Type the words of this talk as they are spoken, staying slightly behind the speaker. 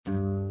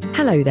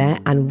Hello there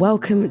and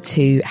welcome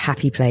to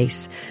Happy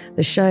Place,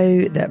 the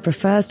show that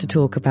prefers to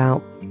talk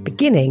about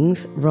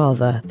beginnings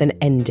rather than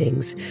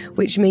endings,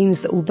 which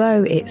means that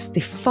although it's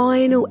the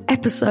final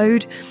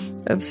episode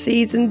of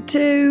season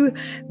 2,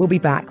 we'll be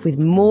back with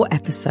more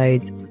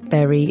episodes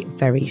very,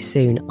 very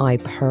soon, I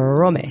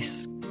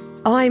promise.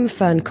 I'm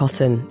Fern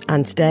Cotton,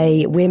 and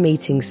today we're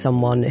meeting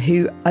someone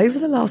who, over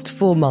the last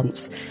 4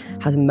 months,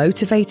 has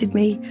motivated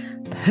me,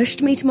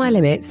 pushed me to my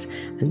limits,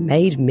 and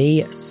made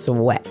me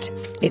sweat.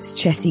 It's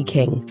Chessie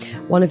King,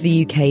 one of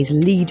the UK's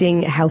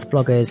leading health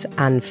bloggers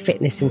and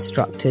fitness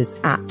instructors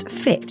at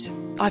Fit.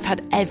 I've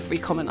had every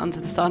comment under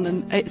the sun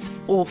and it's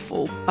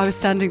awful. I was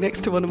standing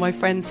next to one of my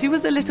friends who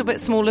was a little bit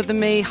smaller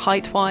than me,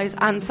 height-wise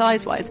and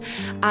size-wise,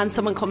 and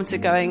someone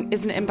commented going,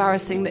 "Isn't it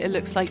embarrassing that it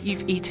looks like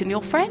you've eaten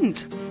your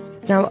friend?"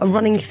 Now, a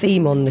running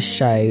theme on the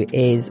show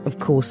is, of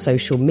course,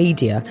 social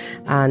media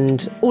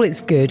and all its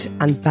good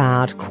and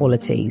bad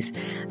qualities.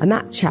 And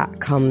that chat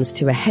comes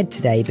to a head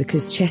today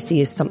because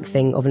Chessie is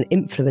something of an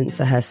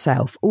influencer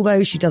herself,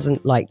 although she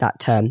doesn't like that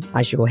term,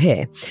 as you'll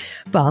hear.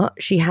 But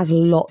she has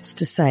lots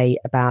to say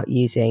about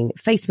using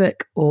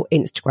Facebook or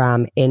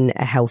Instagram in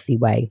a healthy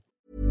way.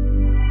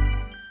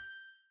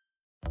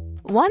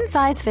 One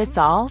size fits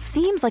all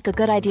seems like a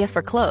good idea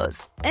for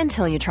clothes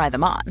until you try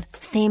them on.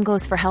 Same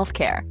goes for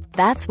healthcare.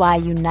 That's why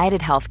United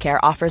Healthcare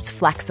offers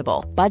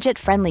flexible,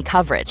 budget-friendly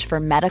coverage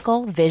for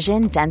medical,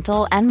 vision,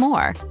 dental, and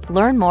more.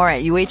 Learn more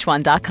at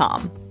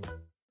uh1.com.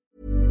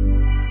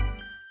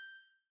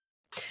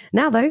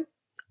 Now, though,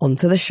 on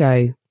to the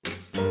show.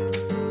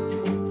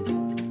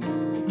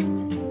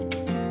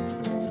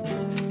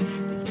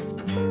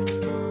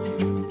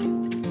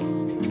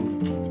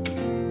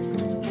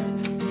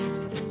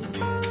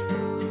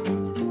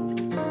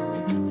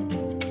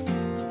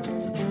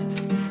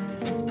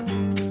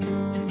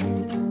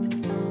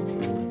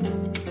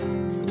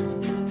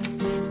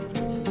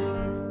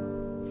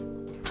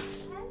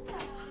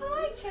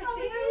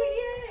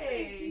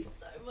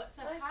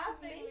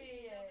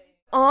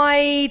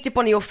 I did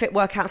one of your fit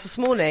workouts this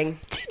morning.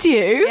 Did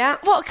you? Yeah.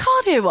 What, a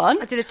cardio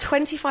one? I did a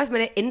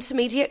 25-minute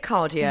intermediate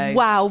cardio.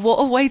 Wow, what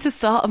a way to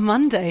start a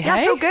Monday, Yeah,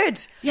 hey? I feel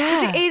good.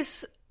 Yeah. Because it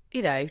is,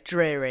 you know,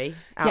 dreary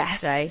out Yes,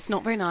 today. it's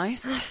not very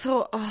nice. I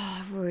thought,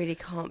 I really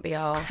can't be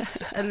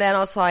arsed. And then I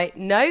was like,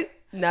 no,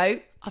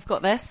 I've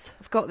got this.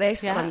 I've got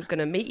this. Yeah. And I'm going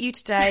to meet you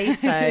today.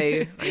 So I'm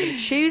going to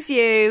choose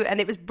you.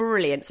 And it was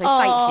brilliant. So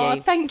Oh,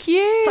 thank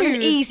you. Such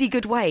an easy,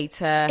 good way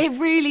to It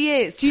really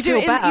is. Do you do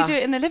feel it? better. You do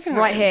it in the living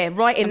room? Right here,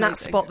 right in that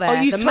Amazing. spot there.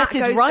 Oh, you the mat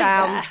sweated goes right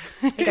down.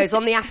 there. It goes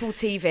on the Apple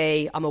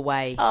TV. I'm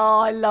away.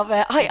 Oh, I love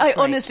it. I great.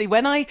 honestly,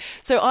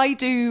 I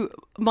do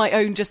my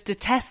own just to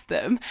test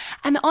them,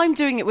 and I'm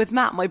doing it with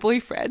Matt, my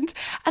boyfriend,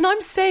 and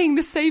I'm saying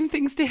the same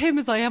things to him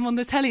as I am on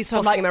the telly. So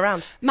I'm Bossing like, him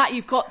around. Matt,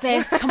 you've got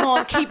this. Come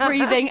on, keep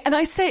breathing. And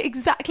I say it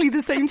exactly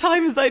the same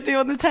time as I do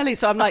on the telly.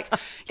 So I'm like,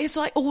 it's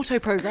like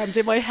auto-programmed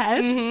in my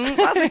head. Mm-hmm.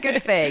 That's a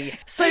good thing.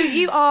 So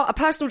you are a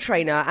personal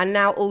trainer and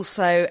now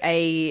also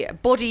a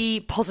body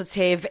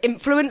positive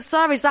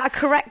influencer. Is that a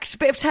correct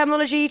bit of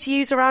terminology to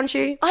use around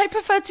you? I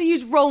prefer to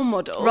use role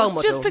model. Role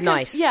model, just because,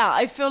 nice. Yeah,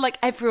 I feel like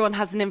everyone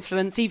has an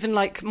influence. Even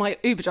like my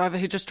Uber driver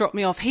who just dropped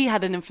me off, he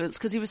had an influence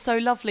because he was so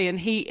lovely and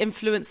he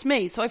influenced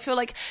me. So I feel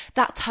like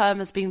that term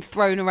has been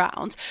thrown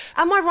around.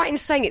 Am I right in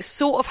saying it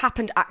sort of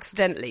happened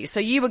accidentally? So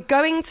you were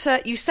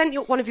you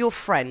sent one of your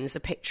friends a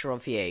picture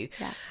of you,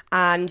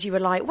 and you were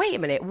like, wait a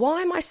minute,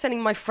 why am I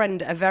sending my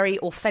friend a very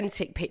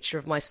authentic picture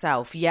of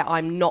myself, yet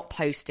I'm not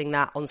posting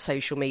that on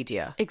social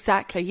media?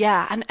 Exactly,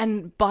 yeah.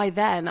 And by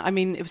then, I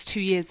mean, it was 2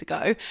 years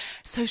ago,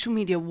 social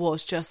media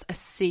was just a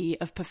sea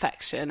of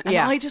perfection. And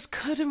I just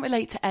couldn't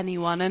relate to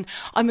anyone. And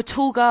I'm a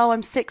tall girl,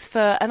 I'm 6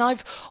 foot, and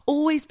I've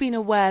always been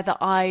aware that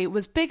I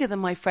was bigger than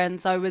my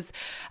friends. I was,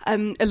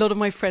 a lot of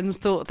my friends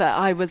thought that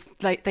I was,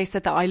 like, they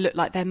said that I looked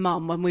like their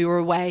mum when we were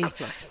away.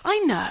 That's nice. I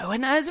know,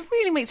 and it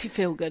really makes you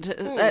feel good.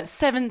 At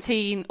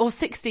 17 or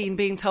 16,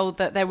 being told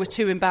that they were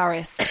too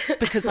embarrassed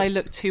because I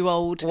looked too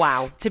old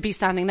to be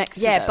standing next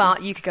to them. Yeah,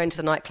 but you could go into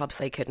the nightclubs,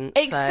 they couldn't.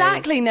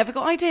 Exactly, So. never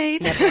got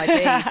ID'd. Never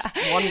ID'd.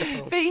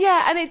 Wonderful. But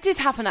yeah, and it did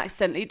happen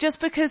accidentally, just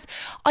because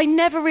I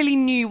never really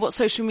knew what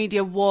social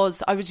media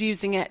was. I was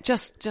using it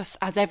just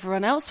as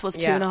everyone else was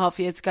 2.5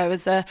 years ago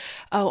as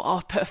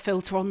I'll put a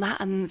filter on that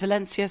and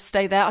Valencia,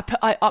 stay there.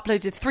 I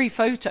uploaded 3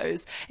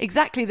 photos,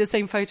 exactly the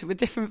same photo with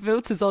different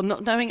filters on,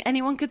 not knowing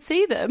anyone could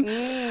see them.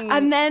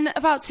 And then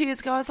about 2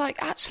 years ago, I was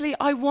like, actually,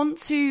 I want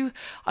to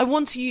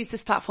use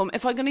this platform.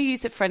 If I'm going to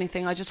use it for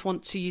anything, I just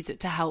want to use it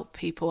to help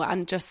people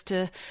and just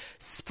to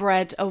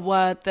spread a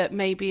word that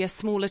maybe a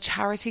smaller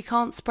charity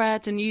can't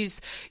spread, and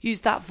use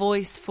that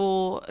voice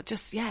for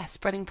just,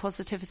 spreading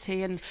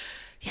positivity and,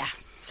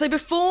 So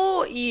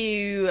before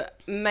you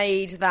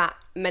made that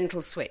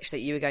mental switch that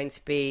you were going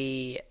to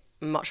be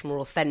much more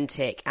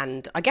authentic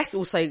and I guess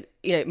also,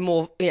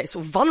 more, sort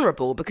of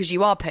vulnerable, because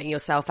you are putting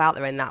yourself out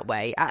there in that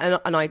way. And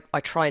I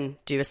try and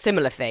do a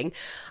similar thing.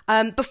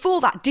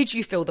 Before that, did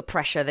you feel the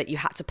pressure that you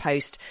had to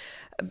post,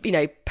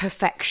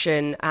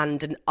 perfection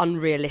and an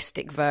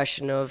unrealistic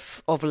version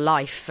of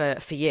life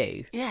for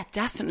you? Yeah,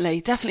 definitely.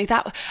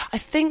 That, I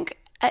think,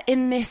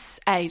 in this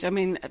age, I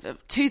mean,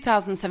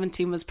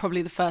 2017 was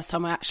probably the first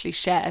time I actually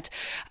shared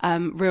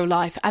real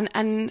life.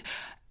 And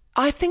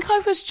I think I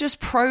was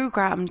just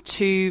programmed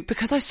to,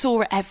 because I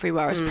saw it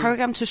everywhere, I was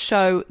programmed to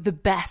show the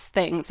best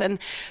things and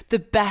the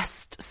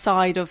best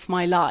side of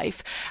my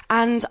life.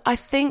 And I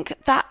think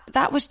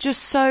that was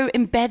just so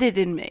embedded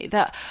in me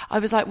that I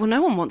was like, well,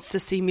 no one wants to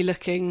see me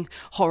looking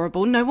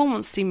horrible. No one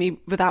wants to see me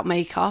without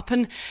makeup.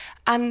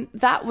 And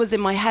that was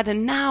in my head.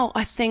 And now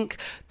I think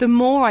the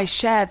more I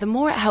share, the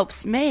more it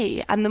helps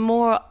me, and the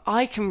more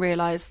I can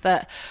realise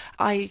that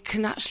I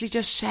can actually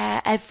just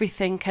share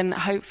everything, and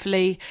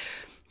hopefully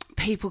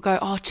people go,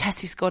 oh,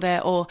 Chessie's got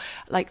it, or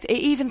like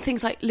even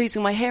things like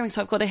losing my hearing.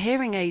 So I've got a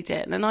hearing aid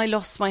in, and I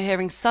lost my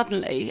hearing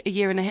suddenly a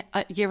year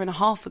and a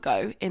half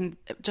ago in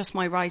just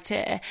my right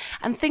ear,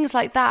 and things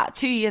like that.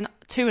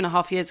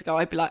 2.5 years ago,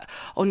 I'd be like,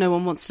 oh, no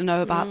one wants to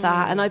know about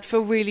that, and I'd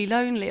feel really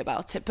lonely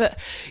about it. But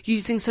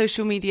using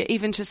social media,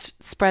 even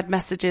just spread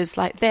messages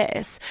like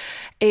this,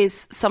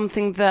 is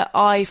something that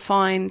I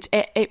find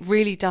it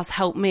really does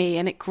help me,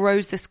 and it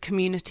grows this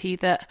community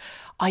that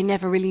I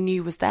never really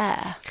knew was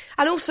there.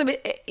 And also,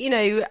 you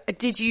know,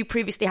 did you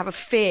previously have a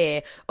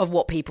fear of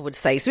what people would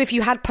say? So if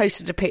you had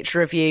posted a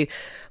picture of you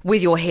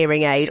with your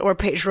hearing aid, or a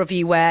picture of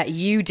you where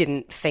you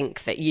didn't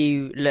think that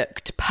you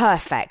looked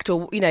perfect,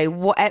 or, you know,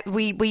 what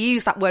we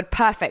use that word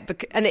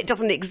perfect, and it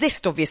doesn't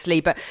exist, obviously,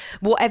 but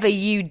whatever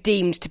you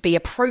deemed to be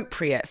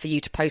appropriate for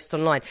you to post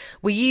online,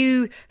 were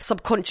you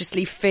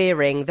subconsciously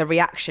fearing the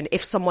reaction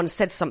if someone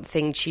said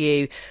something to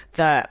you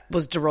that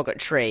was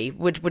derogatory?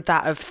 Would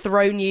that have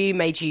thrown you,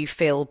 made you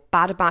feel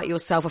bad about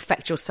yourself,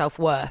 affect your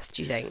self-worth,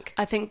 do you think?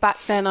 I think back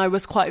then I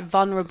was quite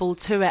vulnerable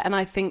to it, and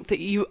I think that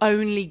you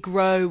only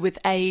grow with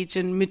age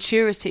and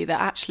maturity, that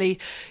actually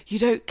you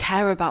don't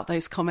care about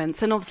those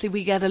comments. And obviously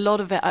we get a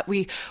lot of it.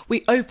 We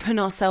open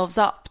ourselves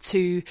up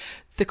to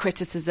the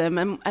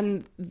criticism,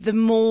 and the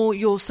more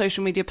your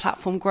social media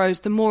platform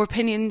grows, the more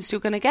opinions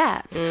you're going to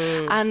get.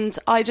 And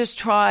I just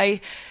try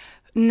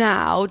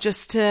now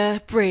just to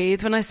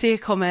breathe when I see a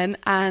comment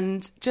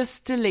and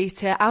just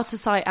delete it, out of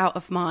sight, out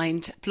of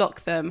mind,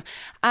 block them,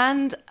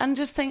 and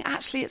just think,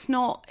 actually, it's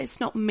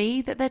not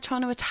me that they're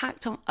trying to attack.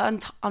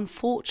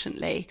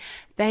 Unfortunately,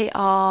 they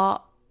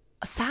are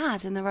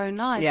sad in their own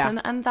lives,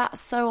 and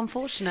that's so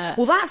unfortunate.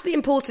 Well, that's the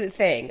important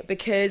thing,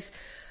 because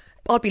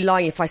I'd be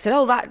lying if I said,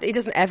 that it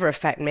doesn't ever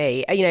affect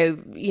me.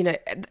 You know,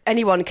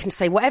 anyone can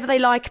say whatever they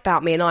like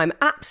about me, and I'm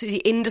absolutely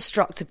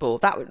indestructible.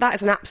 That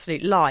is an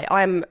absolute lie.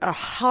 I am a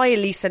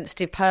highly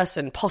sensitive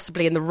person,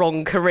 possibly in the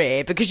wrong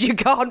career, because you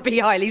can't be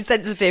highly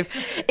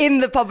sensitive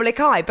in the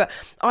public eye. But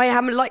I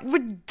am like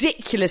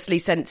ridiculously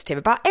sensitive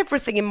about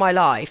everything in my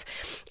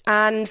life.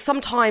 And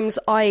sometimes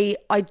I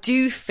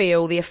do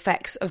feel the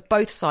effects of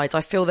both sides.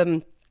 I feel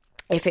them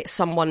if it's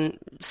someone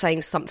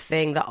saying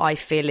something that I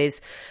feel is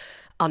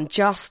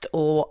unjust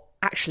or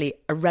actually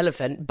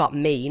irrelevant but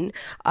mean.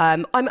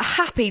 I'm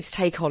happy to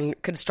take on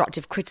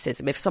constructive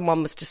criticism. If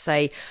someone was to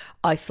say,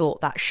 I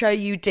thought that show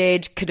you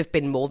did could have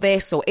been more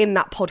this, or in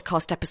that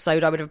podcast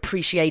episode I would have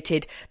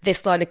appreciated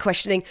this line of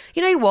questioning,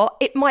 you know what,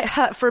 it might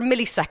hurt for a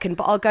millisecond,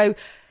 but I'll go,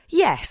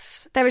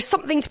 yes, there is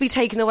something to be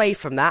taken away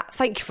from that.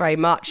 Thank you very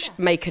much.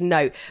 Make a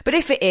note. But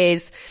if it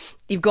is,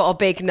 you've got a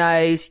big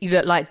nose, you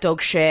look like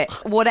dog shit,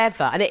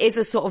 whatever, and it is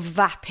a sort of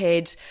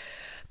vapid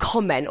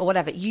comment or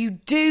whatever, you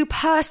do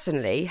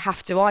personally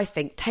have to, I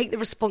think, take the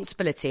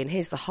responsibility, and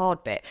here's the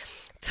hard bit,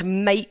 to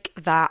make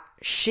that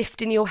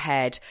shift in your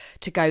head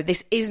to go,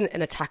 this isn't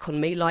an attack on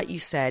me, like you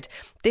said,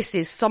 this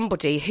is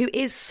somebody who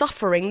is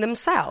suffering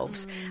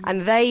themselves,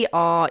 and they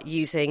are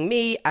using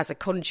me as a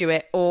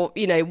conduit, or,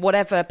 you know,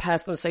 whatever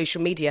personal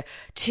social media,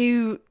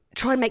 to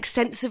try and make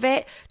sense of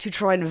it, to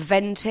try and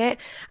vent it.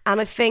 And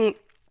I think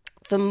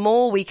the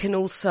more we can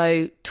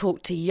also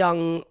talk to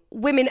young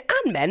women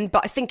and men,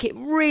 but I think it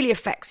really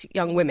affects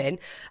young women,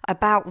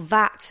 about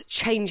that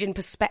change in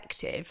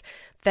perspective,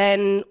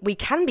 then we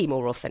can be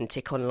more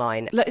authentic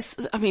online.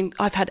 I mean,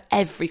 I've had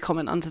every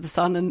comment under the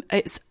sun, and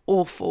it's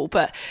awful.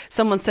 But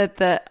someone said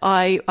that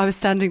I was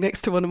standing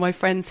next to one of my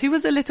friends who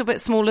was a little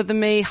bit smaller than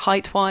me,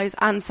 height-wise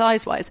and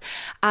size-wise.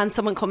 And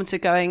someone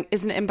commented going,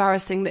 isn't it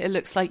embarrassing that it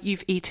looks like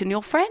you've eaten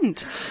your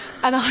friend?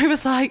 And I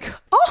was like,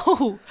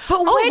 oh, but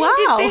when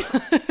wow. did this...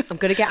 I'm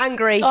going to get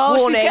angry. Oh,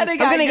 warning. I'm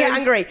going to get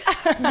angry.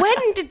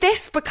 When did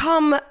this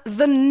become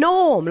the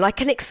norm,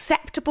 like an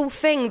acceptable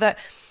thing that...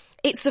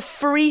 It's a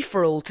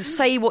free-for-all to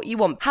say what you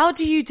want. How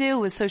do you deal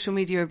with social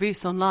media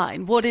abuse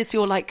online? What is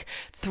your,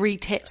 3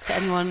 tips to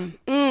anyone?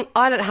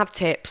 I don't have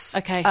tips.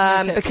 Okay.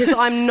 No tips. Because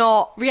I'm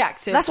not...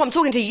 reactive. That's why I'm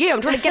talking to you.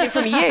 I'm trying to get it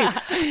from you.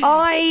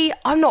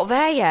 I'm not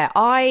there yet.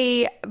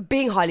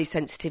 Being highly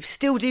sensitive,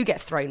 still do get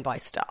thrown by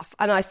stuff.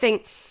 And I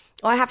think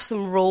I have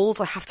some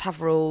rules. I have to have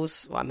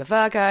rules. Well, I'm a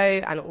Virgo,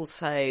 and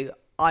also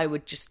I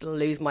would just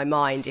lose my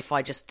mind if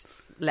I just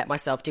let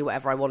myself do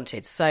whatever I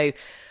wanted. So...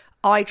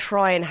 I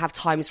try and have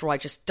times where I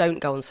just don't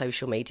go on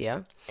social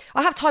media.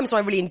 I have times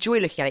where I really enjoy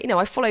looking at it. You know,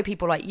 I follow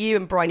people like you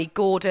and Bryony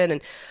Gordon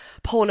and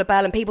Paul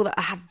Nobel and people that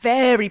have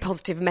very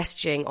positive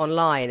messaging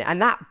online,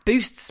 and that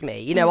boosts me.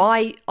 You know,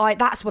 I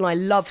that's when I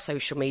love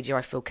social media.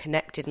 I feel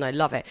connected and I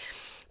love it.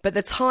 But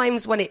the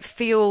times when it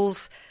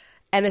feels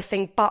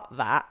anything but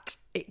that,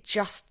 it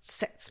just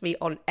sets me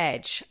on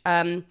edge.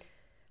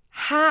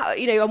 How,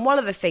 you know, and one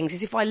of the things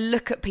is if I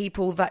look at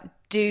people that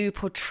do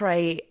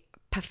portray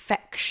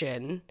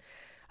perfection,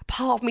 a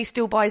part of me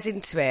still buys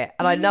into it,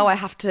 and I know I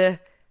have to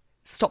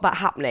stop that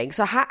happening.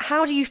 So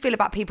how do you feel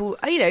about people,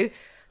 you know,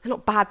 they're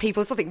not bad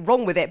people, there's nothing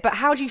wrong with it, but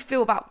how do you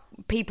feel about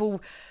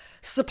people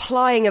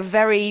supplying a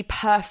very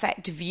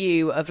perfect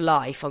view of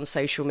life on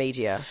social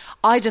media?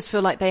 I just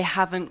feel like they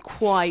haven't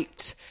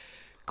quite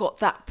got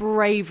that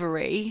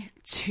bravery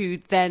to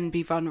then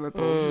be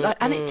vulnerable.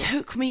 And it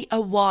took me a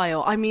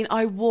while. I mean,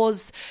 I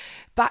was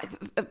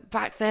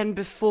back then,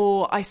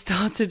 before I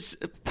started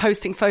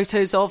posting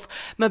photos of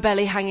my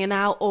belly hanging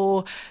out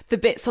or the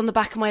bits on the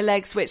back of my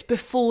legs, which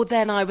before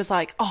then I was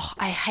like, oh,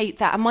 I hate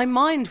that. And my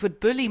mind would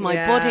bully my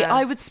body.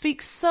 I would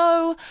speak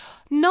so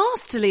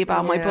nastily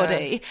about my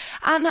body.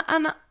 And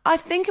I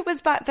think it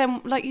was back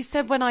then, like you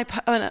said, when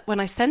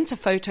I sent a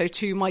photo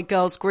to my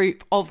girls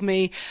group of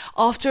me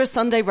after a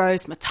Sunday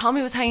roast, my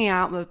tummy was hanging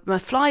out, my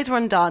flies were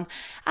undone.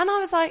 And I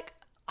was like,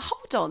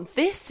 hold on,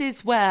 this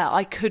is where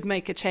I could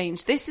make a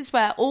change. This is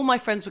where all my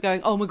friends were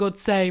going, oh my God,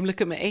 same,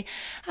 look at me.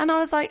 And I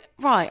was like,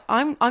 right,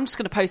 I'm just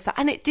going to post that.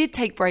 And it did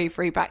take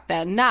bravery back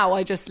then. Now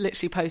I just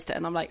literally post it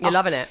and I'm like, you're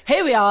loving it.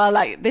 Here we are,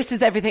 like, this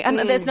is everything. And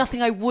there's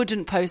nothing I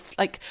wouldn't post,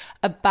 like,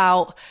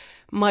 about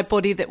my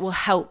body that will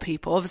help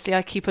people. Obviously,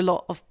 I keep a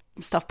lot of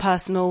stuff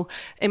personal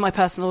in my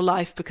personal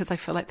life because I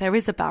feel like there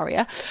is a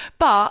barrier.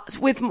 But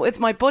with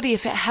my body,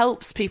 if it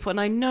helps people, and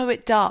I know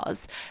it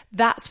does,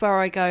 that's where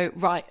I go,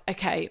 right,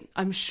 okay,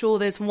 I'm sure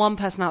there's one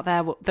person out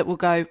there that will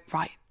go,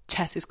 right,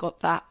 Chess has got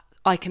that,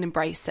 I can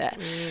embrace it.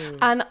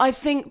 And I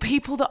think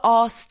people that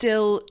are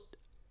still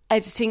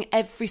editing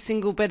every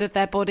single bit of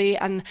their body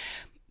and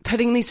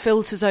putting these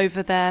filters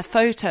over their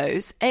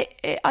photos,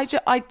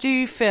 I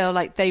do feel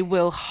like they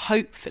will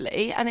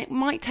hopefully, and it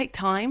might take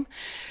time,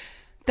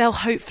 they'll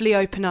hopefully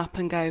open up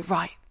and go,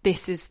 right,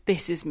 this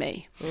is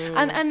me.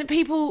 And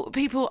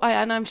people,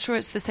 and I'm sure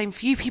it's the same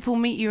for you, people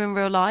meet you in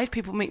real life,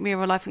 people meet me in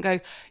real life and go,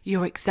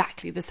 you're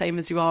exactly the same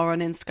as you are on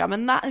Instagram.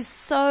 And that is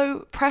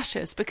so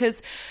precious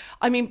because,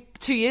 I mean,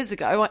 2 years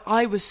ago,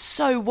 I was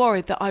so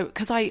worried that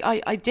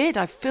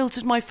I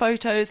filtered my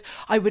photos,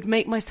 I would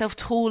make myself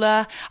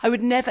taller, I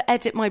would never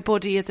edit my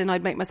body as in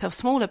I'd make myself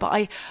smaller,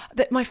 but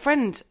my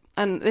friend,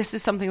 and this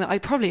is something that I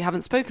probably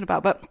haven't spoken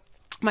about, but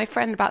my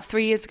friend about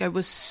 3 years ago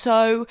was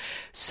so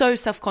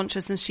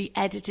self-conscious and she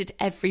edited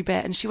every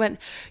bit and she went,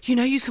 you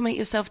know, you can make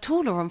yourself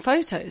taller on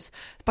photos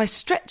by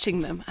stretching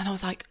them. And I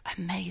was like,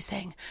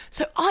 amazing.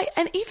 So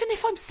and even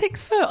if I'm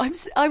 6 foot,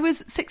 I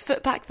was 6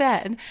 foot back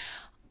then,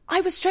 I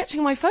was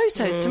stretching my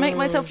photos to make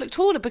myself look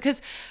taller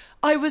because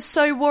I was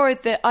so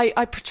worried that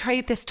I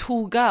portrayed this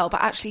tall girl,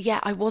 but actually,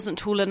 I wasn't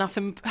tall enough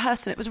in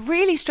person. It was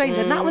really strange,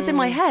 and that was in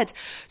my head.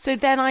 So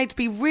then I'd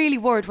be really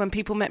worried when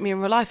people met me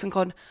in real life and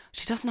gone,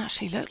 she doesn't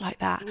actually look like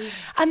that.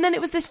 And then it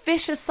was this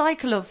vicious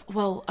cycle of,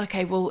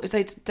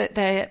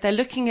 they're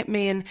looking at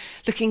me and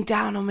looking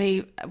down on me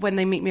when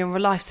they meet me in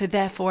real life, so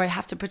therefore I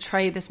have to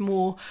portray this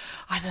more,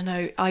 I don't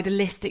know,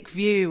 idealistic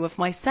view of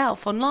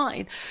myself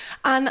online.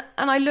 And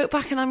I look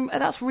back and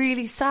that's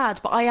really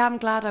sad, but I am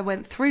glad I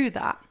went through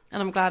that.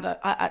 And I'm glad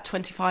at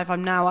 25,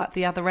 I'm now at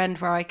the other end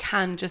where I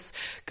can just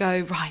go,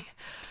 right,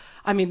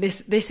 I mean,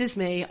 this is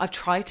me. I've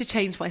tried to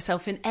change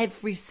myself in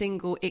every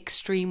single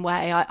extreme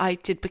way. I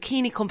did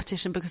bikini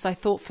competition because I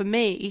thought for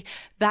me,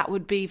 that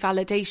would be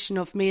validation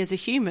of me as a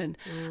human.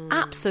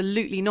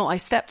 Absolutely not. I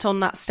stepped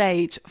on that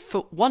stage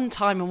for one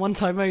time and one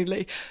time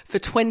only for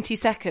 20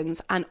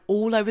 seconds. And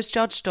all I was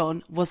judged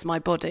on was my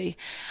body.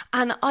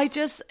 And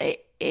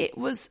it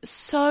was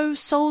so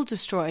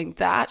soul-destroying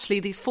that actually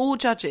these 4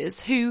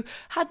 judges who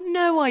had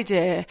no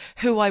idea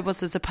who I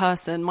was as a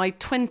person, my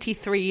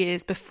 23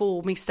 years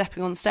before me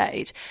stepping on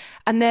stage,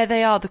 and there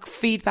they are, the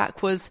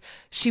feedback was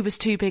she was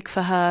too big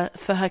for her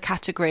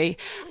category,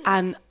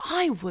 and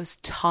I was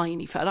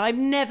tiny for her. And I've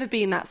never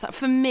been that size.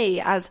 For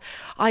me, as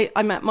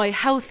I'm at my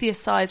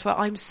healthiest size where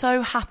I'm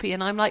so happy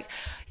and I'm like,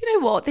 you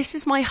know what, this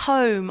is my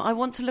home. I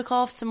want to look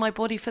after my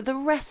body for the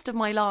rest of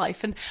my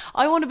life. And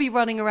I want to be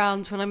running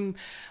around when I'm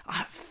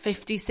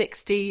 50,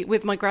 60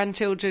 with my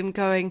grandchildren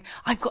going,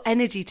 I've got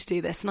energy to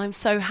do this. And I'm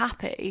so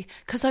happy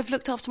because I've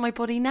looked after my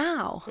body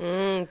now.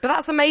 But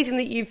that's amazing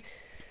that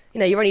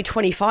you're only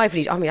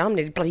 25. I mean, I'm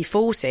nearly bloody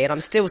 40 and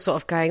I'm still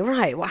sort of going,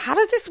 right, well, how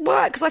does this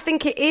work? Because I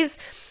think it is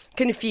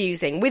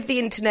confusing with the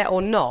internet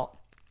or not.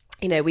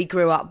 You know, we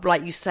grew up,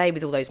 like you say,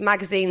 with all those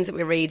magazines that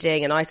we're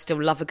reading, and I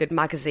still love a good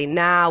magazine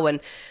now, and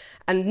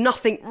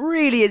nothing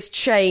really has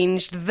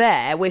changed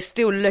there. We're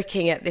still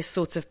looking at this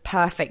sort of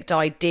perfect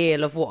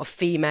ideal of what a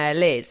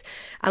female is.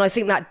 And I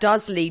think that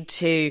does lead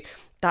to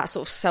that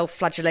sort of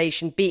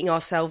self-flagellation, beating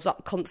ourselves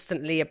up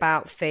constantly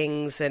about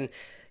things and,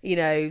 you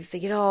know,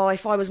 thinking, oh,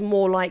 if I was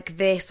more like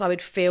this, I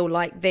would feel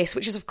like this,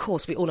 which is, of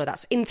course, we all know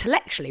that's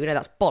intellectually, we know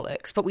that's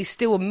bollocks, but we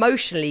still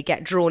emotionally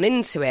get drawn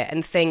into it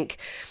and think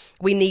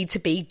we need to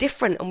be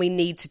different and we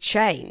need to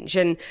change.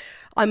 And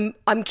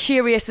I'm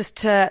curious as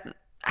to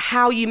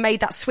how you made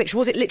that switch.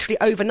 Was it literally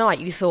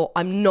overnight you thought,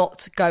 I'm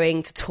not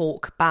going to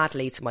talk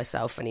badly to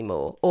myself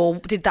anymore? Or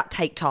did that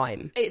take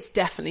time? It's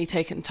definitely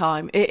taken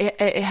time.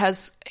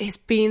 It's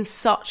been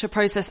such a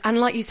process. And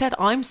like you said,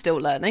 I'm still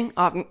learning.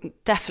 I'm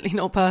definitely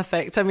not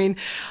perfect. I mean,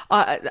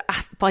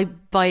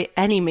 by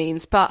any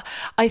means. But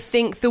I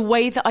think the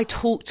way that I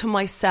talk to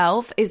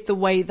myself is the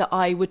way that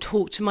I would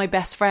talk to my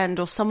best friend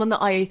or someone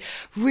that I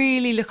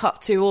really look up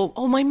to,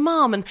 or my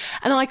mum. And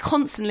I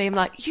constantly am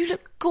like, you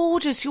look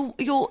gorgeous,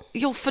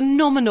 you're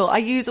phenomenal. I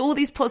use all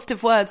these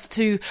positive words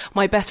to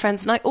my best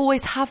friends, and I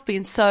always have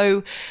been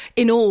so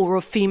in awe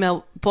of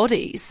female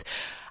bodies.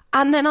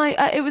 And then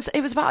it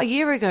was about a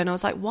year ago, and I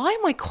was like, why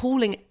am I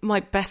calling my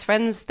best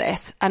friends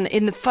this? And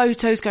in the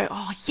photos going,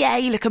 oh yeah,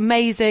 you look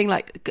amazing,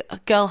 like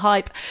girl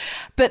hype.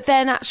 But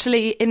then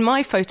actually in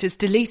my photos,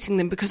 deleting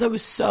them because I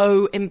was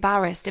so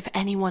embarrassed if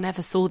anyone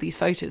ever saw these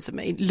photos of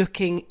me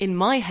looking in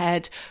my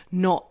head,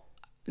 not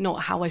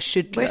how I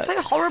should look. We're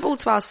so horrible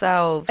to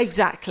ourselves.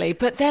 Exactly.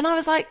 But then I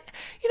was like,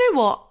 you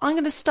know what? I'm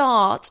going to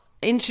start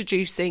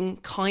introducing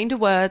kinder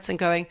words and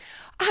going,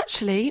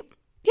 actually,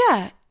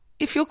 yeah,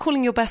 if you're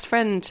calling your best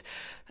friend,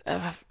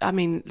 I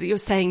mean, you're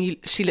saying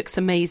she looks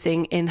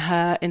amazing in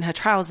her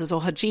trousers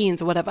or her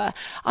jeans or whatever,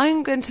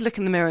 I'm going to look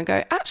in the mirror and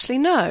go, actually,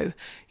 no,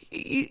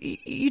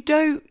 you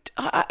don't.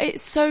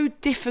 It's so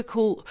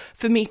difficult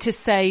for me to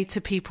say to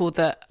people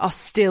that are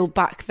still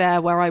back there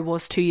where I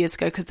was 2 years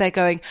ago, because they're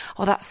going,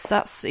 oh,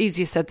 that's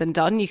easier said than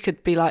done. You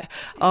could be like,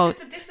 oh, it's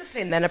just a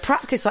discipline then, a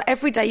practice. Like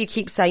every day you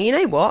keep saying, you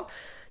know what,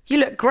 you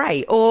look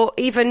great, or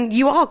even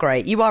you are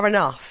great, you are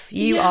enough,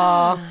 you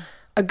are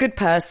a good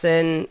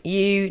person,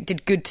 you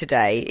did good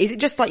today. Is it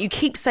just like you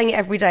keep saying it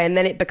every day and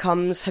then it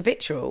becomes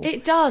habitual?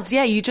 It does,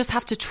 yeah. You just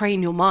have to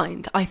train your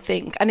mind, I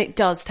think. And it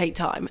does take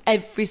time.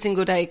 Every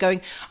single day going,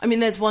 I mean,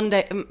 there's one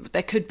day,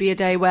 there could be a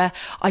day where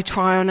I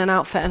try on an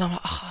outfit and I'm like,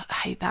 oh, I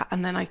hate that.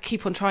 And then I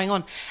keep on trying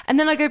on. And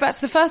then I go back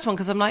to the first one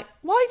because I'm like,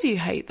 why do you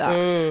hate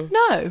that?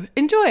 No,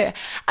 enjoy it.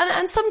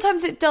 And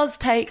sometimes it does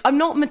take, I'm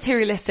not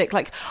materialistic.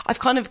 Like I've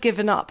kind of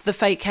given up the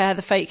fake hair,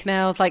 the fake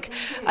nails, like,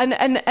 and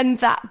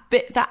that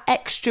bit, that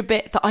extra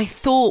bit that I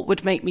thought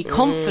would make me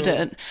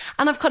confident,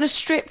 and I've kind of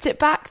stripped it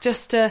back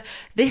just to,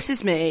 this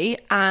is me,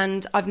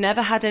 and I've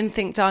never had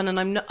anything done, and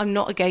I'm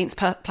not against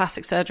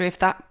plastic surgery. If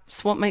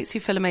that's what makes you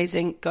feel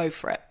amazing, go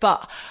for it.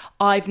 But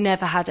I've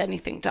never had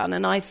anything done,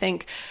 and I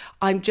think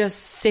I'm just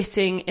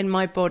sitting in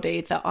my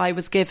body that I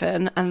was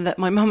given and that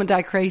my mum and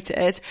dad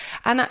created,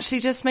 and actually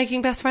just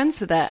making best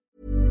friends with it.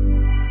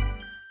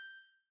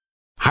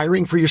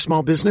 Hiring for your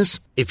small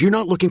business? If you're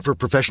not looking for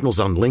professionals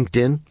on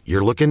LinkedIn,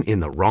 you're looking in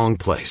the wrong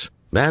place.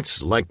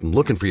 That's like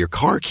looking for your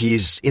car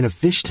keys in a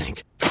fish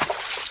tank.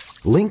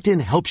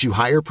 LinkedIn helps you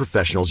hire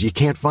professionals you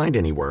can't find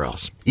anywhere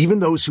else, even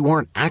those who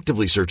aren't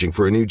actively searching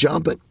for a new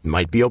job but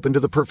might be open to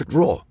the perfect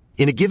role.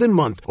 In a given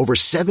month, over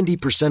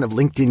 70% of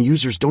LinkedIn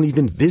users don't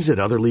even visit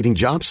other leading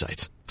job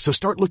sites. So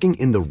start looking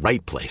in the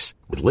right place.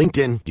 With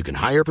LinkedIn, you can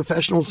hire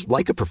professionals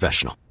like a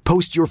professional.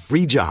 Post your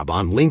free job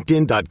on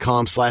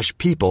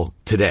linkedin.com/people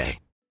today.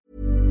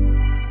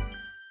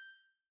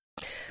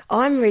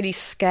 I'm really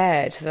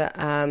scared that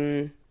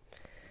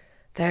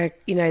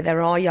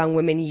there are young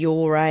women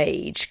your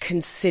age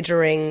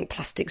considering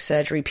plastic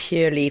surgery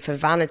purely for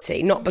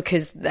vanity, not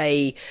because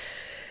they,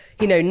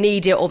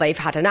 need it or they've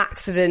had an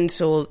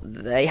accident or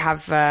they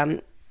have,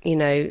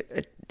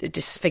 a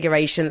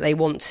disfiguration that they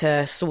want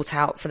to sort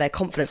out for their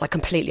confidence. I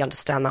completely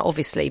understand that,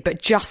 obviously,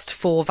 but just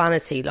for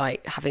vanity,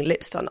 like having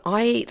lips done,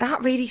 that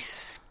really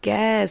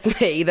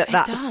scares me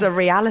that's a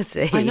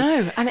reality. I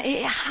know, and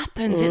it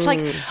happens. It's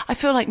like, I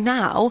feel like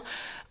now,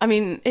 I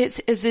mean, it's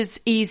as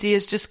easy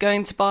as just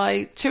going to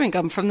buy chewing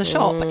gum from the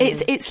shop.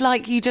 It's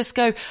like you just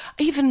go,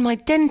 even my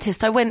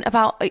dentist, I went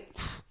about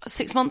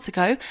 6 months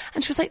ago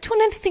and she was like, do you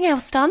want anything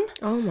else done?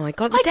 Oh my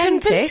God, the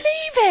dentist? I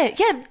couldn't believe it.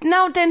 Yeah,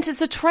 now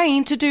dentists are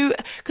trained to do,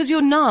 because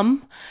you're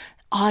numb.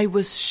 I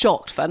was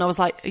shocked, and I was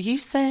like, "Are you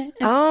saying?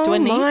 Oh do I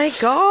need?" My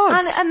God!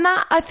 And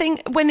that, I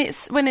think, when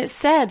it's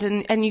said,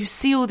 and you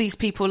see all these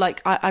people,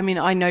 like I mean,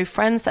 I know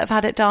friends that have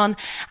had it done,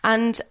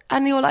 and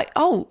you're like,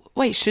 "Oh,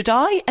 wait, should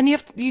I?" And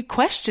you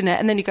question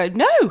it, and then you go,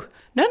 "No,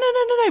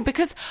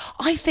 because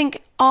I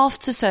think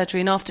after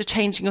surgery and after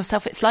changing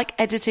yourself, it's like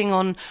editing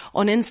on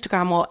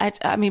Instagram or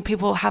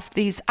people have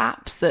these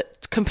apps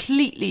that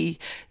completely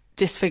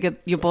disfigure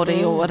your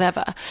body or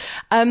whatever."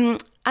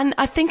 And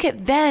I think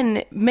it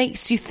then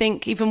makes you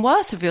think even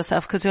worse of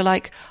yourself, because you're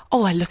like,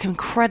 oh, I look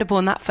incredible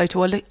in that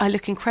photo. I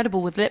look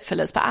incredible with lip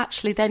fillers. But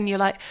actually then you're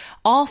like,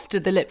 after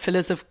the lip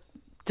fillers have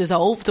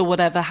dissolved or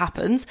whatever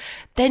happens,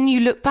 then you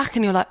look back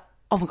and you're like,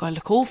 oh my God, I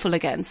look awful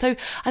again. So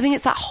I think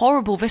it's that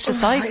horrible vicious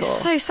cycle. It's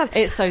so sad.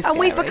 It's so scary. And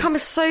we've become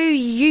so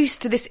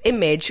used to this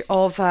image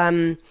of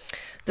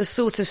the the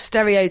sort of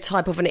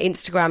stereotype of an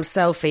Instagram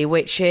selfie,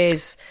 which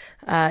is,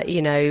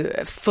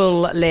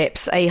 full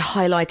lips, a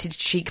highlighted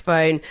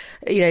cheekbone,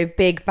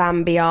 big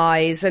Bambi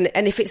eyes. And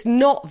if it's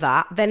not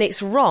that, then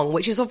it's wrong,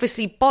 which is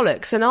obviously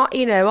bollocks.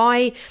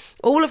 And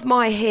all of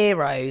my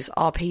heroes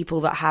are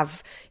people that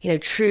have,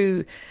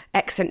 true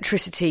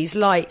eccentricities,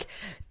 like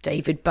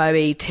David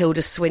Bowie,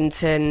 Tilda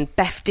Swinton,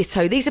 Beth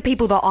Ditto. These are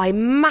people that I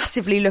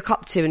massively look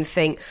up to and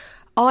think,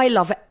 I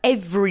love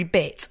every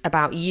bit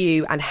about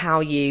you and how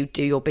you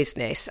do your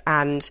business.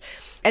 And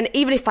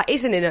even if that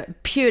isn't in a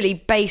purely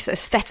base,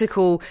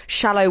 aesthetical,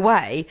 shallow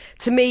way,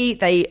 to me,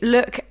 they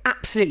look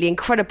absolutely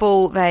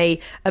incredible. They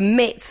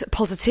emit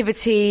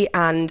positivity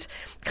and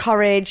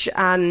courage.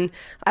 And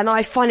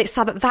I find it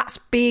sad that that's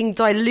being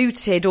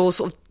diluted or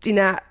sort of,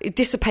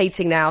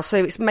 dissipating now. So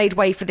it's made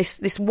way for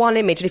this one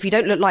image. And if you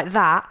don't look like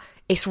that,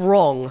 it's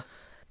wrong.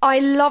 I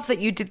love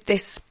that you did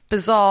this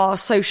bizarre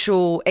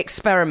social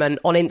experiment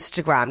on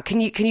Instagram.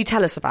 Can you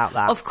tell us about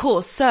that? Of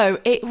course. So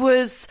it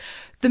was...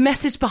 The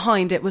message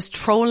behind it was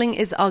trolling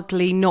is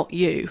ugly, not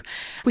you.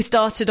 We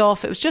started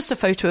off, it was just a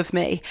photo of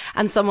me,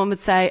 and someone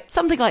would say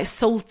something like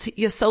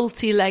your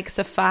salty legs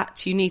are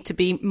fat, you need to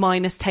be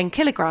minus 10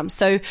 kilograms.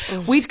 So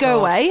we'd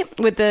go away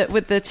with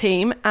the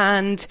team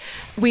and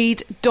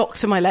we'd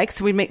doctor my legs.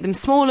 So we'd make them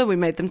smaller, we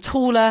made them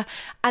taller,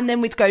 and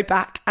then we'd go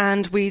back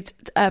and we'd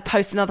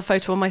post another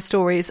photo on my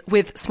stories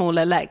with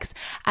smaller legs.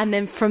 And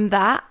then from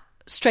that,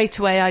 straight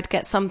away I'd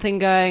get something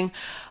going,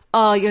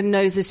 oh, your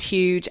nose is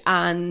huge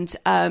and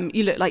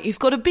you look like you've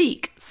got a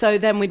beak. So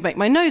then we'd make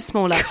my nose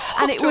smaller.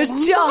 God, and it was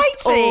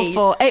just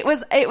awful. It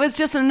was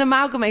just an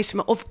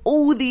amalgamation of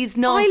all these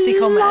nasty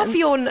comments.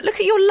 Look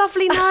at your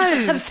lovely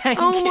nose.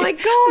 Oh my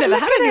God, Never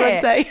had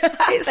anyone say.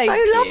 It's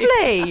so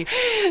lovely.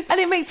 And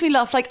it makes me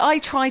laugh. Like, I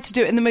try to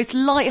do it in the most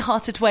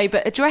light-hearted way,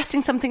 but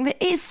addressing something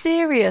that is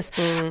serious.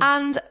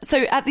 And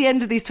so at the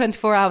end of these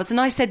 24 hours, and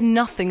I said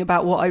nothing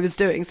about what I was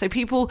doing. So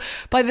people,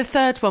 by the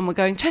third one, were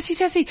going,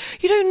 Jessie,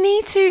 you don't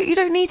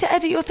need to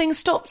edit your things.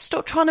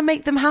 Stop trying to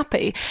make them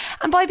happy.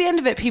 And by the end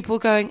of it, people were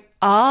going,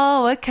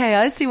 oh, okay,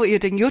 I see what you're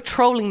doing. You're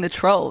trolling the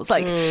trolls.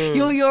 Like,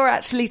 you're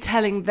actually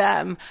telling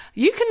them,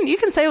 you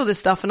can say all this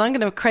stuff and I'm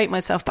going to create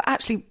myself, but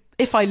actually,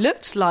 if I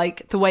looked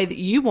like the way that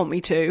you want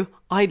me to,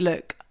 I'd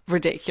look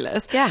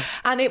ridiculous. Yeah.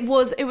 And it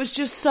was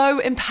just so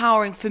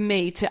empowering for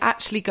me to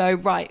actually go,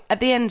 right, at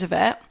the end of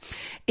it,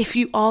 if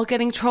you are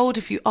getting trolled,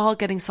 if you are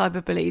getting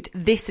cyberbullied,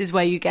 this is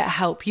where you get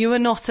help. You are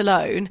not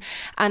alone.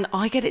 And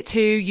I get it too.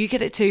 You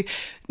get it too.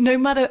 No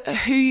matter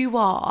who you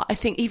are, I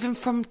think even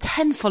from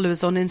 10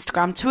 followers on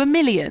Instagram to 1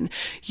 million,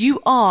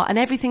 you are, and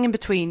everything in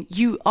between,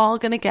 you are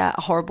going to get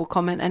a horrible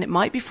comment. And it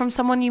might be from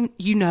someone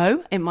you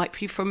know, it might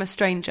be from a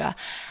stranger.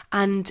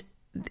 And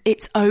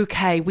it's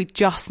okay. We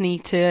just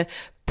need to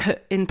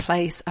put in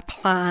place a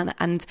plan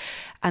and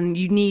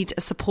you need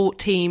a support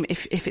team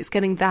if it's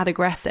getting that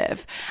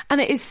aggressive. And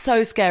it is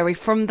so scary.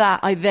 From that,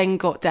 I then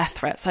got death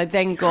threats. I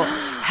then got,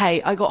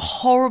 I got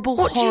horrible.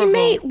 What do you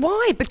mean?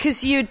 Why?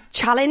 Because you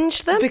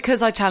challenged them?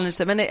 Because I challenged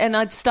them and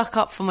I'd stuck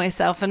up for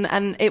myself.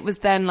 And it was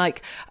then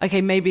like,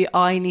 okay, maybe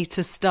I need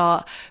to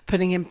start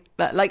putting in,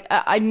 like,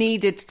 I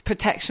needed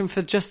protection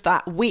for just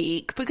that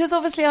week because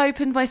obviously I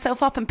opened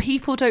myself up and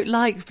people don't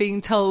like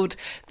being told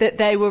that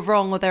they were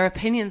wrong or their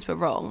opinions were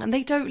wrong. And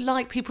they don't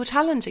like people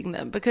challenging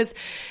them because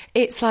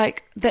it's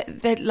like,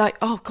 they're like,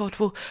 oh God,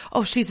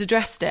 well, she's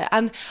addressed it.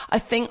 And I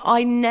think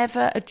I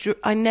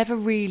never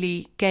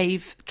really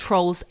gave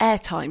trolls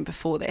airtime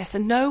before this.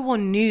 And no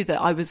one knew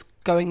that I was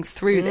going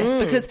through this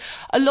because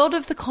a lot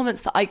of the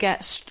comments that I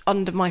get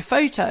under my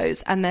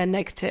photos and they're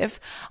negative,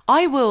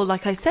 I will,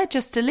 like I said,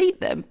 just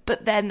delete them,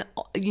 but then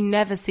you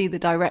never see the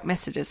direct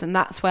messages. And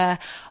that's where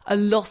a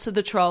lot of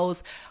the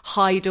trolls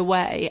hide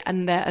away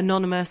and they're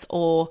anonymous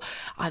or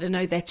I don't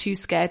know, they're too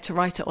scared to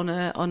write it on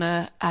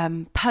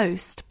a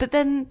post, but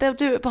then they'll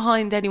do it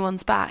behind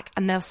anyone's back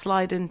and they'll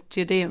slide into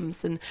your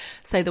DMs and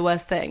say the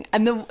worst thing.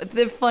 And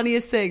the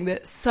funniest thing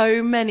that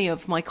so many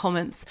of my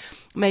comments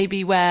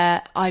maybe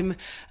where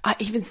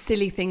even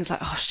silly things like,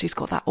 oh, she's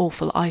got that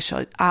awful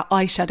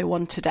eyeshadow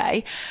on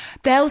today.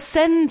 They'll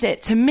send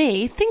it to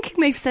me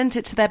thinking they've sent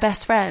it to their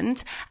best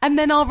friend. And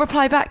then I'll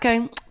reply back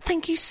going,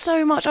 thank you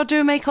so much. I'll do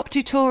a makeup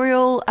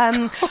tutorial.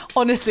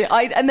 Honestly,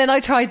 and then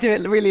I tried to do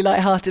it really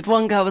lighthearted.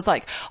 One girl was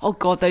like, oh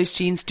God, those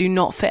jeans do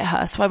not fit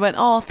her. So I went,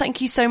 oh, thank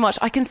you so much.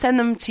 I can send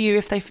them to you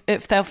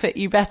if they'll fit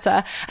you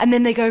better. And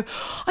then they go,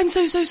 I'm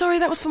so sorry.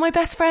 That was for my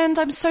best friend.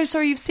 I'm so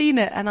sorry you've seen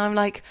it. And I'm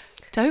like,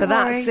 don't worry.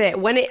 That's it.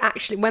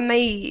 When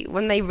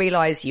they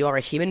realise you are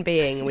a human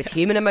being with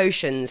human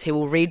emotions who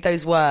will read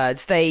those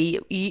words, they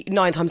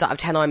 9 times out of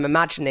 10, I'm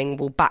imagining,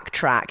 will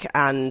backtrack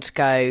and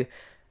go,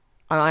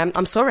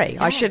 I'm sorry.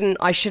 Yeah. I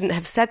shouldn't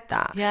have said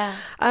that. Yeah.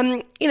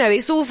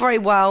 It's all very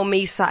well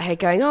me sat here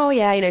going, oh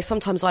yeah,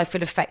 sometimes I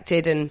feel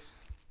affected and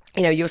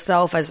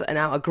yourself as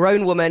a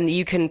grown woman,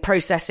 you can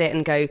process it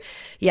and go,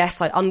 yes,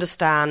 I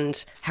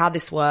understand how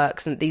this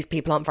works and these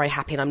people aren't very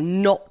happy and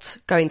I'm not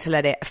going to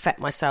let it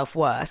affect my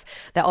self-worth.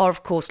 There are,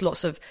 of course,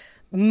 lots of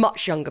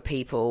much younger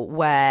people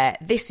where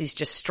this is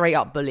just straight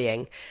up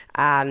bullying.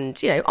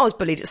 And, you know, I was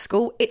bullied at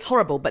school. It's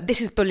horrible, but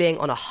this is bullying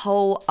on a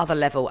whole other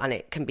level, and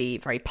it can be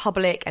very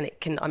public, and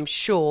it can, I'm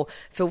sure,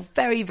 feel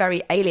very,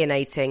 very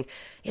alienating.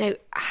 You know,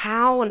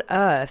 how on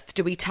earth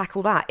do we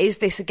tackle that? Is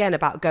this, again,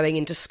 about going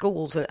into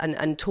schools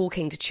and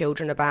talking to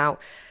children about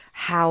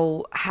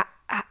how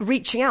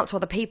reaching out to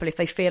other people if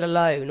they feel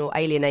alone or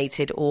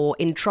alienated or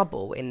in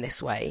trouble in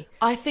this way?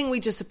 I think we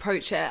just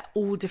approach it at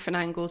all different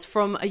angles,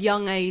 from a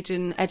young age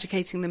and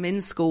educating them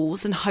in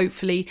schools, and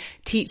hopefully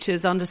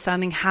teachers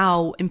understanding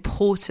how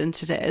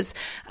important it is.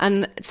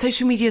 And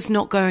social media is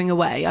not going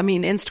away. I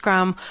mean,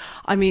 Instagram,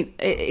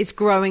 it's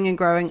growing and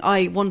growing.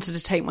 I wanted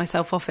to take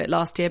myself off it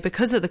last year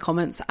because of the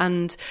comments,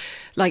 and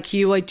like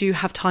you, I do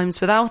have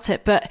times without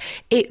it, but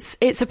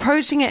it's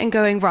approaching it and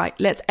going, right,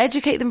 let's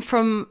educate them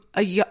from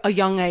a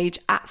young age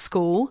at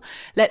school.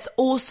 Let's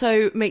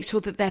also make sure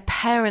that their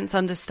parents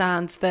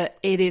understand that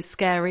it is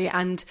scary,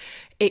 and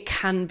it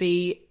can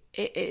be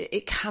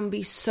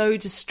so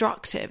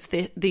destructive,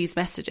 these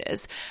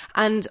messages.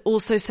 And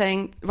also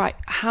saying, right,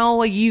 how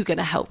are you going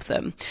to help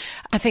them?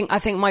 I think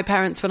my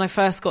parents, when I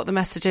first got the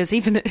messages,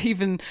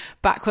 even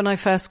back when I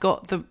first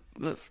got the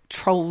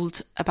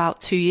trolled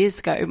about 2 years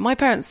ago, my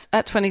parents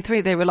at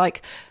 23, they were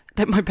like,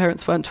 my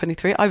parents weren't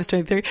 23, I was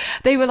 23.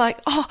 They were like,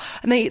 oh,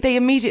 and they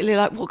immediately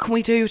like, what can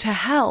we do to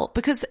help?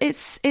 Because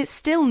it's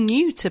still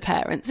new to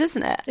parents,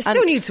 isn't it? It's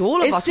still new to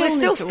all of us. We're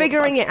still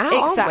figuring it out,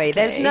 aren't we?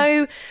 There's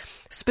no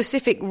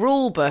specific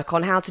rule book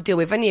on how to deal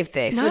with any of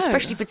this. No. And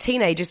especially for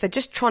teenagers, they're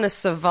just trying to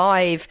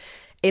survive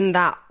in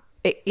that,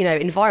 you know,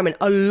 environment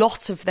for a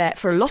lot of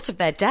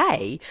their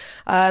day,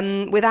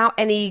 without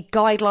any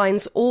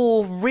guidelines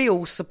or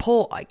real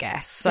support, I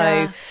guess. So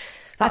yeah.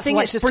 That's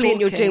why it's brilliant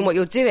you're doing what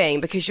you're doing,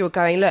 because you're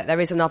going, look, there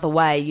is another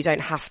way. You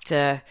don't have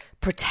to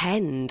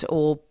pretend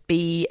or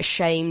be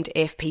ashamed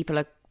if people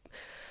are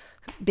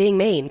being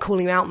mean,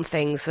 calling you out on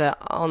things that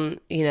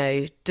aren't, you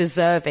know,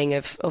 deserving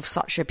of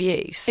such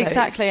abuse. So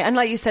exactly. And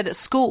like you said, at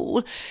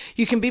school,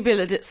 you can be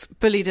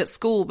bullied at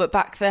school, but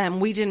back then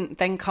we didn't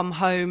then come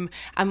home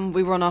and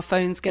we were on our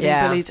phones getting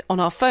bullied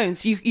on our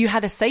phones. You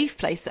had a safe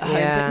place at home,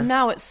 but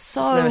now it's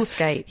so... There's no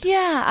escape.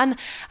 Yeah, and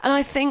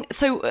I think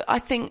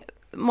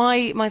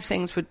my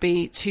things would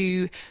be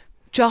to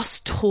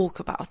just talk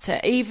about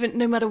it. Even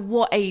no matter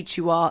what age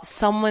you are,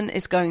 someone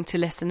is going to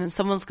listen, and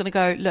someone's going to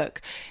go,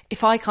 look,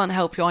 if I can't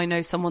help you, I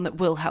know someone that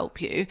will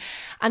help you.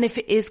 And if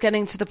it is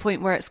getting to the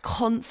point where it's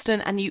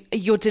constant and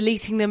you're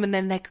deleting them, and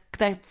then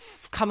they're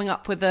coming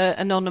up with an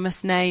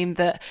anonymous name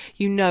that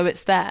you know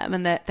it's them,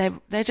 and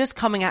they're just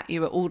coming at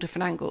you at all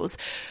different angles,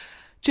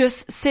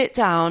 just sit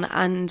down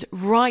and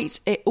write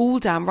it all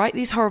down. Write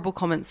these horrible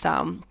comments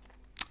down.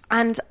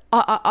 And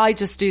I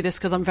just do this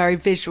because I'm very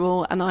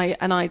visual, and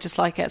I just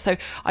like it. So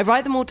I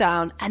write them all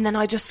down, and then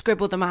I just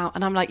scribble them out,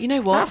 and I'm like, you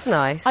know what? That's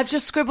nice. I've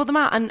just scribbled them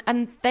out,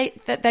 and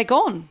they're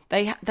gone.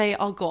 They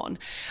are gone.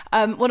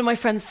 One of my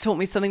friends taught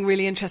me something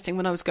really interesting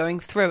when I was going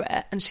through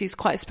it, and she's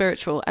quite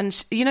spiritual.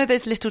 And you know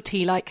those little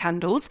tea light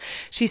candles?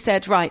 She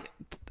said, right,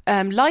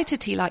 light a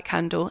tea light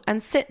candle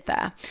and sit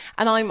there.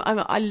 And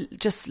I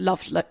just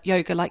love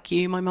yoga like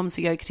you. My mum's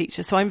a yoga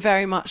teacher, so I'm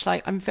very much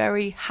like, I'm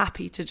very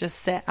happy to just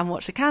sit and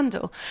watch a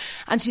candle.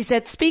 And she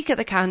said, speak at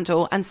the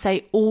candle and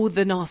say all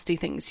the nasty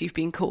things you've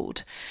been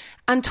called,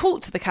 and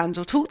talk to the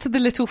candle, talk to the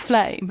little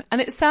flame.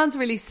 And it sounds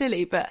really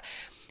silly, but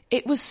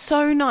it was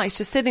so nice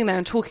just sitting there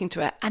and talking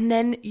to it. And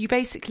then you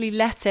basically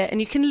let it, and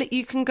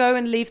you can go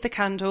and leave the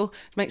candle to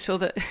make sure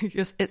that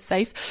it's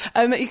safe.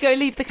 You go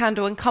leave the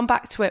candle and come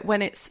back to it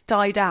when it's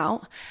died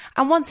out.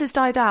 And once it's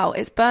died out,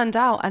 it's burned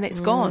out and it's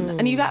gone.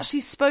 And you've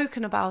actually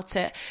spoken about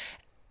it.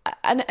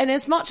 And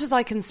as much as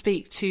I can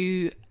speak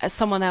to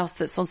someone else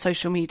that's on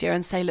social media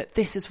and say, look,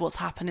 this is what's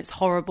happened, it's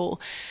horrible,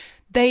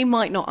 they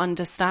might not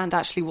understand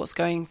actually what's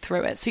going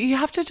through it. So you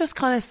have to just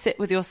kind of sit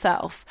with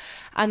yourself,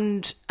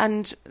 and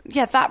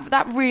yeah,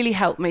 that really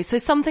helped me. So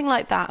something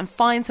like that, and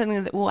find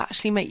something that will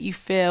actually make you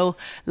feel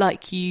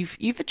like you've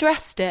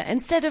addressed it,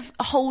 instead of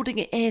holding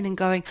it in and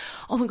going,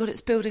 oh my God,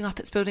 it's building up,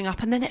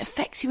 and then it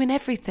affects you in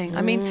everything.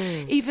 I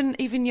mean,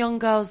 even young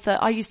girls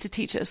that I used to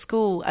teach at a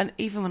school, and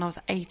even when I was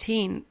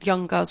 18,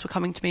 young girls were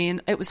coming to me,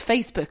 and it was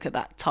Facebook at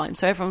that time.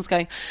 So everyone was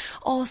going,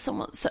 oh,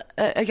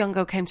 a young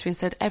girl came to me and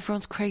said,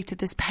 everyone's created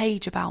this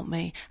page about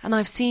me, and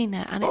I've seen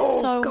it, and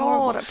it's so God,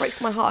 horrible. It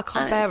breaks my heart. I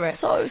can't bear it. It's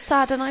so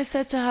sad. And I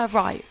said to her,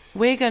 right,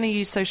 we're going to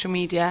use social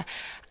media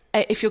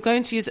if you're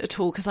going to use it at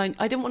all, because I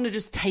didn't want to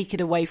just take it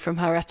away from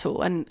her at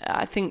all. And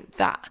I think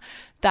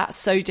that's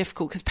so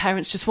difficult, because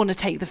parents just want to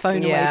take the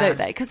phone away, don't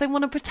they? Because they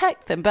want to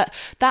protect them. But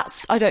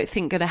that's, I don't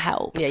think, going to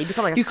help. Yeah, you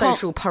become like a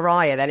social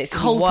pariah then. It's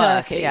cold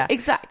worse. Turkey. Yeah.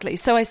 Exactly.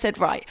 So I said,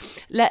 right,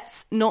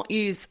 let's not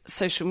use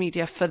social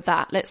media for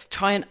that. Let's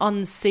try and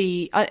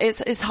unsee.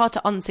 It's hard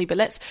to unsee, but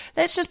let's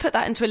just put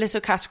that into a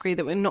little category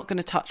that we're not going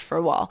to touch for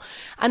a while.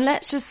 And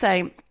let's just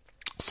say,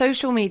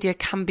 social media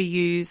can be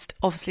used,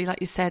 obviously,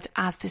 like you said,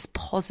 as this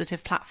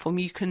positive platform.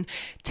 You can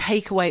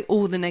take away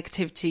all the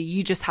negativity.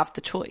 You just have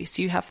the choice.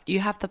 You have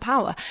the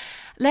power.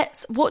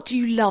 What do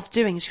you love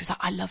doing? And she was like,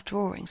 I love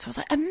drawing. So I was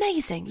like,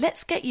 amazing.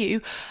 Let's get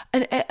you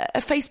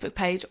a Facebook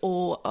page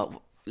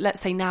or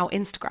let's say now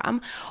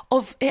Instagram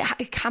of it.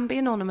 It can be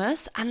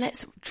anonymous, and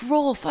let's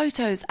draw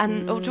photos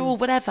or draw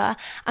whatever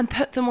and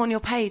put them on your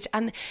page.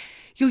 And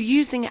you're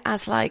using it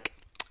as like,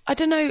 I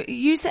don't know,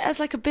 use it as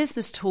like a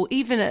business tool,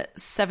 even at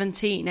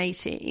 17,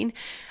 18.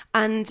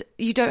 And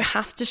you don't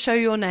have to show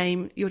your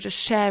name. You're just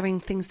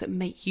sharing things that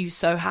make you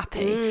so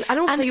happy. And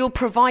also you're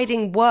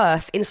providing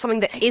worth in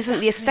something that isn't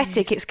the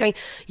aesthetic. It's going,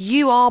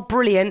 you are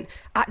brilliant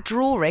at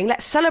drawing.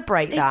 Let's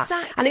celebrate that.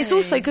 Exactly. And it's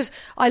also because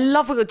I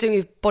love what you're doing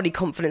with body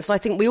confidence. And I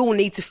think we all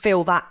need to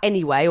feel that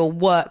anyway, or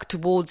work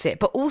towards it.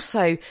 But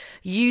also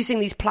using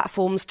these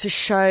platforms to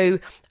show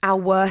our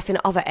worth in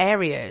other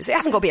areas. It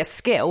hasn't got to be a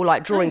skill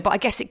like drawing, but I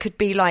guess it could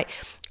be like,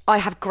 I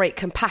have great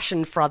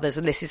compassion for others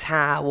and this is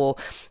how,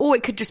 or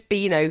it could just be,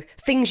 you know,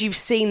 things you've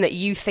seen that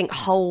you think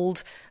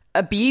hold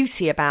a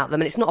beauty about them,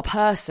 and it's not a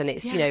person,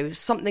 it's, you know,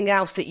 something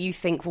else that you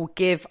think will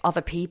give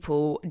other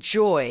people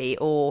joy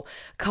or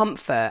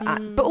comfort.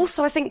 But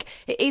also I think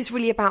it is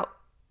really about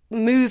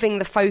moving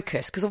the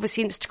focus, because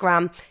obviously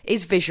Instagram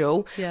is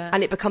visual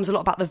and it becomes a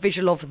lot about the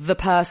visual of the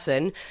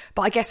person,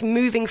 but I guess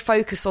moving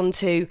focus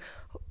onto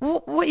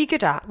what are you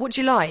good at? What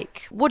do you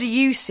like? What do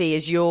you see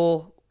as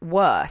your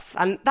worth?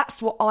 And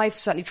that's what I've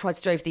certainly tried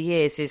to do over the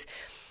years, is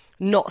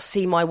not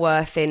see my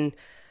worth in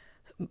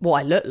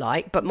what I look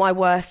like, but my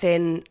worth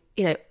in,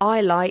 you know,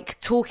 I like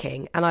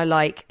talking and I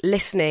like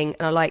listening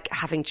and I like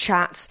having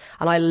chats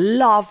and I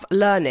love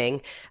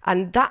learning.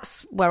 And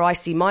that's where I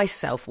see my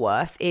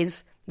self-worth,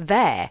 is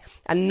there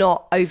and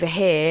not over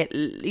here,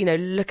 you know,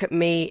 look at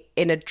me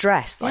in a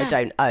dress that I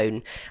don't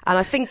own. And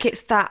I think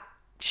it's that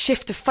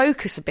shift of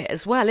focus a bit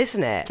as well,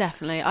 isn't it?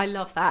 Definitely. I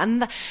love that.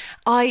 And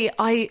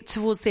I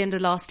towards the end of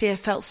last year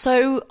felt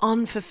so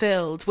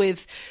unfulfilled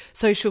with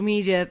social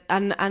media,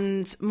 and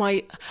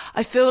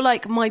I feel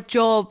like my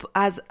job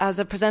as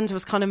a presenter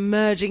was kind of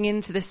merging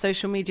into this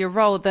social media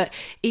role, that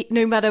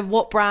no matter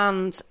what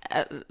brand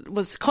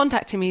was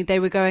contacting me, they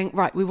were going,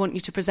 right, we want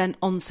you to present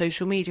on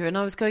social media. And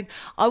I was going,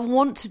 I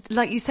want to,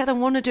 like you said, I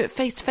want to do it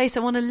face to face. I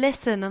want to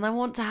listen and I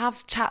want to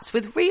have chats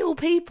with real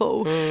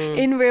people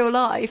in real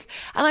life.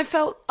 And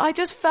I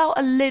just felt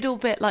a little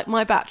bit like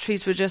my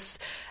batteries were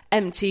just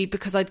emptied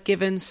because I'd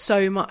given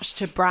so much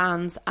to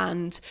brands.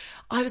 And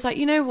I was like,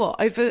 you know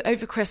what,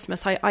 over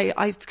Christmas,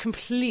 I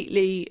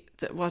completely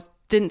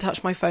didn't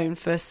touch my phone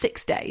for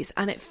 6 days,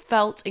 and it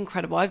felt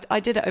incredible. I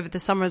did it over the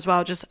summer as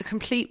well, just a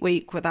complete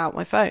week without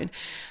my phone.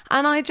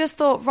 And I just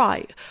thought,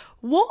 right,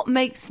 what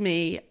makes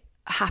me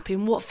happy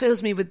and what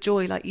fills me with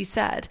joy, like you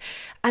said?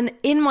 And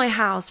in my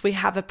house, we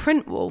have a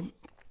print wall,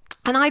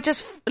 and I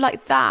just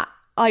like that.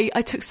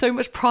 I took so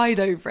much pride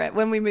over it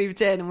when we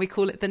moved in, and we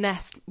call it the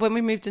nest. When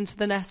we moved into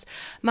the nest,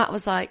 Matt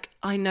was like,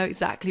 I know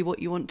exactly what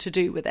you want to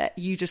do with it.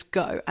 You just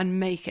go and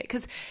make it.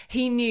 Because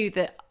he knew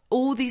that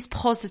all these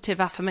positive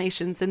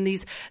affirmations and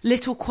these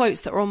little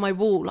quotes that are on my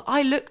wall,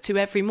 I look to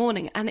every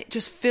morning, and it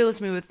just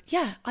fills me with,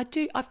 yeah, I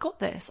do. I've got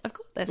this.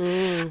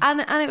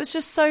 And it was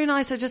just so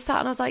nice. I just sat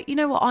and I was like, you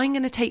know what? I'm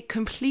going to take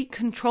complete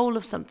control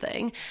of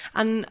something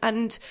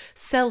and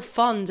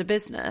self-fund a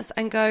business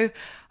and go,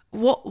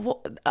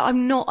 what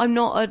I'm not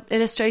an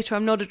illustrator,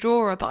 I'm not a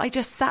drawer, but I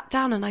just sat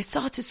down and I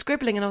started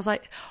scribbling, and I was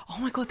like, oh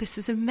my God, this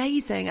is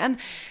amazing. And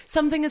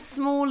something as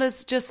small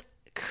as just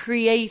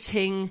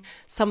creating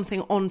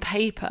something on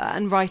paper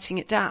and writing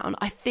it down,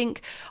 I think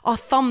our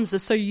thumbs are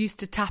so used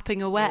to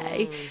tapping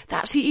away that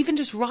actually even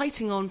just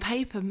writing on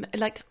paper,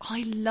 like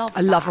I love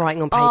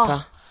writing on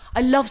paper.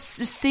 I love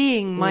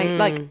seeing my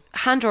like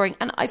hand drawing,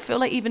 and I feel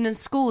like even in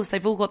schools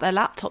they've all got their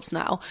laptops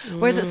now.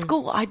 Whereas at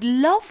school, I'd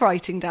love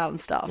writing down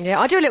stuff. Yeah,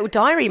 I do a little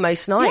diary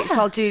most nights.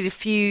 I'll do a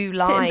few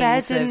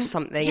lines of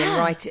something and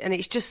write it, and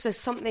it's just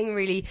something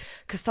really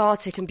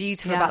cathartic and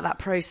beautiful about that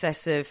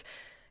process of,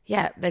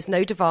 there's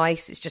no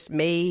device, it's just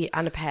me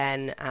and a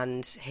pen,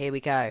 and here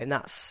we go. And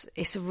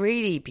it's a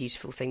really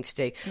beautiful thing to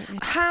do.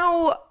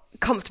 How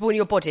comfortable in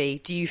your body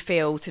do you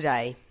feel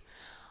today?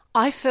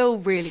 I feel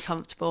really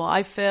comfortable.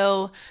 I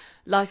feel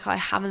like I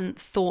haven't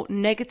thought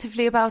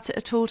negatively about it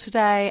at all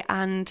today,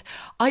 and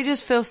I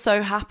just feel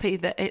so happy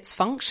that it's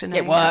functioning.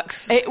 It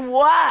works.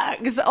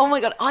 Oh my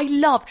God. I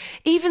love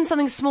even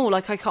something small,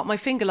 like I cut my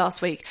finger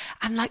last week,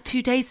 and like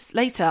 2 days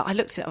later I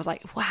looked at it, I was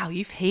like, wow,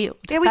 you've healed.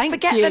 Yeah, we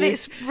forget that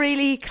it's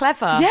really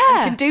clever. Yeah,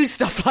 and can do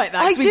stuff like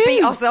that. We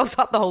beat ourselves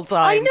up the whole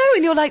time. I know,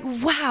 and you're like,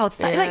 wow,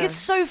 like it's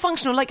so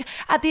functional. Like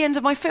at the end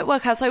of my fit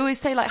workouts, I always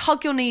say, like,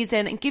 hug your knees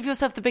in and give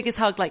yourself the biggest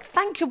hug, like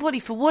thank your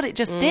body for what it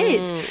just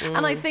did.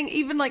 And I think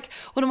even like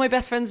one of my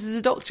best friends is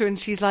a doctor, and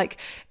she's like,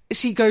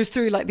 she goes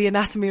through like the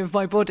anatomy of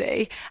my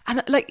body,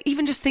 and like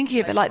even just thinking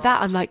of it like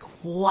that, I'm like,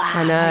 wow,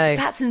 I know, like,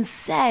 that's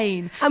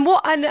insane.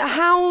 And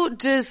how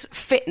does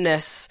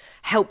fitness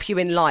help you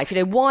in life? You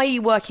know, why are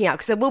you working out?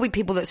 Because there will be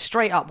people that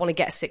straight up want to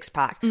get a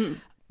six-pack.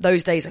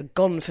 those days are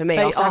gone for me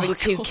after having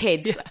 2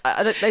 kids.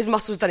 Yeah. Those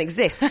muscles don't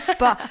exist.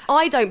 But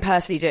I don't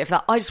personally do it for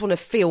that. I just want to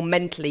feel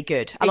mentally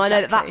good. And exactly.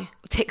 I know that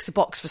ticks a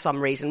box for some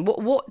reason.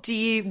 What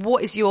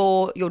is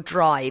your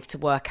drive to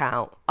work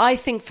out? I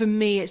think for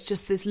me, it's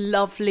just this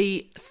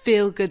lovely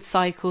feel-good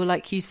cycle,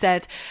 like you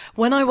said.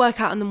 When I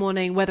work out in the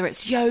morning, whether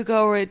it's yoga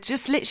or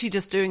just literally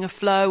just doing a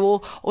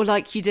flow or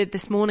like you did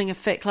this morning, a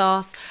fit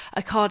class,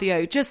 a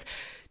cardio, just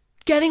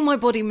getting my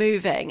body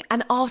moving,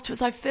 and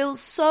afterwards I feel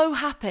so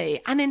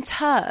happy, and in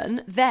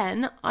turn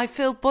then I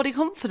feel body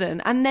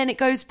confident, and then it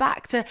goes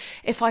back to,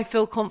 if I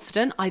feel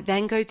confident, I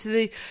then I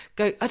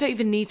don't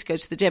even need to go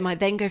to the gym, I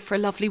then go for a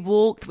lovely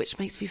walk, which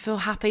makes me feel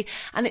happy,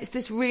 and it's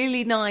this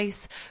really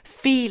nice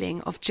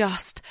feeling of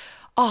just,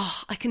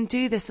 I can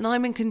do this and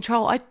I'm in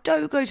control. I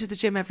don't go to the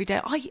gym every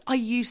day. I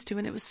used to,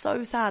 and it was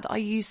so sad. I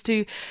used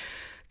to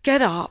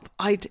get up,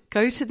 I'd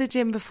go to the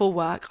gym before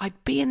work, I'd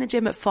be in the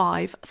gym at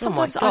 5,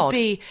 sometimes I'd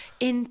be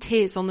in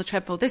tears on the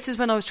treadmill. This is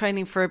when I was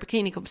training for a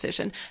bikini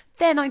competition.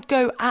 Then I'd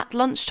go at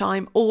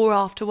lunchtime or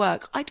after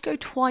work. I'd go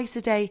twice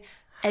a day,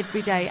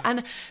 every day,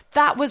 and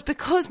that was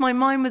because my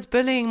mind was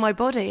bullying my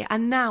body.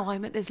 And now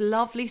I'm at this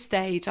lovely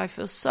stage, I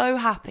feel so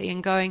happy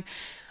and going,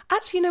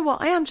 actually, you know what,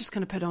 I am just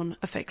going to put on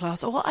a fit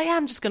class, or I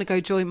am just going to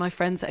go join my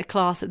friends at a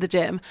class at the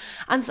gym.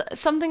 And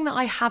something that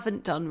I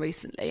haven't done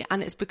recently,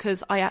 and it's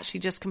because I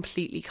actually just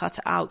completely cut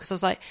it out because I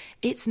was like,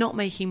 it's not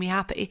making me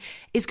happy,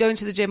 is going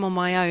to the gym on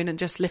my own and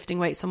just lifting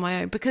weights on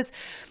my own, because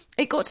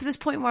it got to this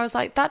point where I was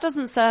like, that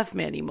doesn't serve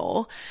me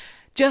anymore.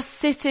 Just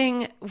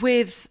sitting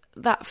with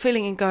that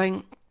feeling and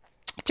going,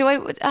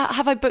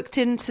 have I booked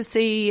in to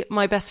see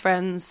my best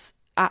friends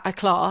at a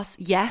class?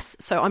 Yes.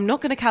 So I'm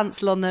not going to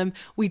cancel on them.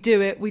 We do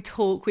it, we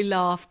talk, we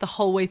laugh the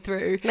whole way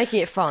through.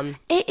 Making it fun.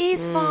 It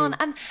is fun.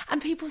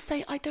 And people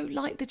say, I don't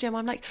like the gym.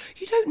 I'm like,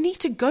 you don't need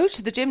to go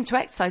to the gym to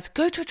exercise.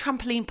 Go to a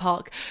trampoline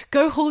park,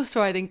 go horse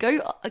riding,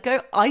 go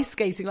ice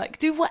skating, like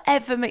do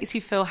whatever makes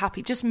you feel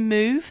happy. Just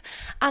move.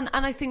 And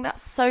I think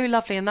that's so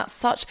lovely. And that's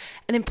such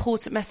an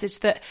important message,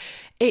 that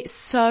it's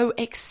so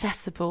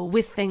accessible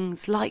with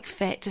things like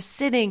Fit, just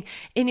sitting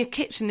in your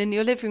kitchen, in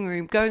your living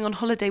room, going on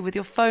holiday with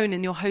your phone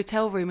in your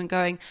hotel room and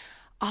going,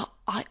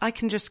 I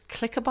can just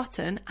click a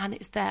button and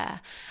it's there.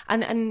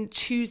 And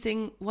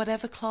choosing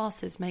whatever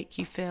classes make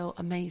you feel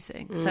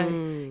amazing. So,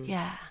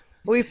 yeah.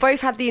 We've both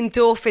had the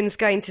endorphins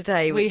going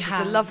today, which is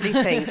a lovely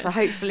thing. So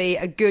hopefully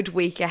a good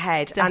week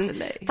ahead.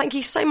 Definitely. And thank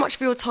you so much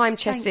for your time,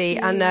 Chessie.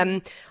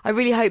 And I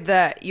really hope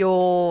that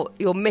your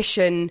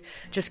mission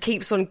just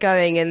keeps on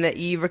going and that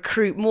you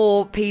recruit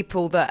more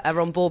people that are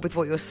on board with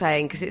what you're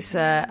saying, because it's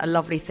a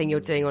lovely thing you're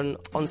doing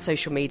on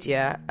social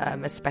media,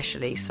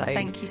 especially. So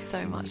thank you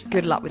so much.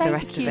 Good luck with the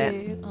rest of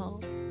it.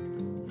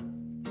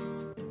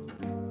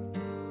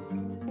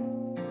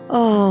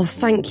 Oh,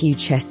 thank you,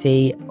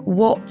 Chessie.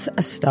 What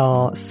a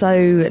star.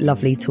 So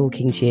lovely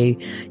talking to you.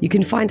 You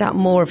can find out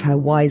more of her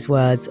wise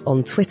words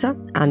on Twitter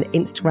and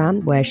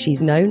Instagram, where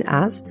she's known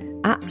as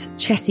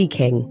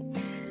 @ChessieKing.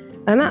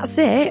 And that's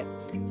it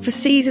for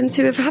season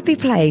 2 of Happy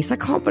Place. I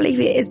can't believe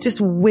it has just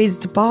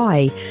whizzed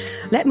by.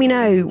 Let me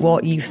know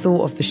what you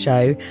thought of the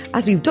show.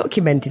 As we've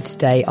documented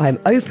today, I am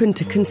open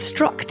to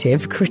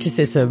constructive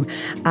criticism,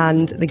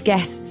 and the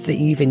guests that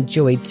you've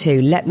enjoyed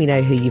too. Let me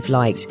know who you've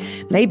liked.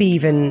 Maybe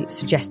even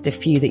suggest a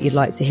few that you'd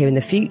like to hear in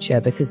the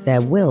future, because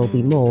there will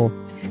be more.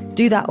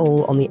 Do that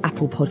all on the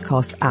Apple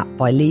Podcasts app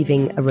by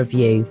leaving a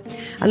review.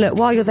 And look,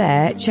 while you're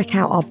there, check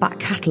out our back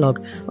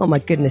catalogue. Oh my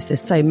goodness,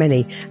 there's so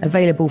many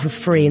available for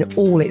free in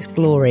all its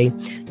glory.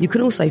 You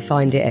can also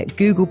find it at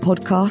Google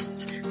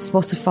Podcasts,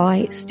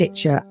 Spotify,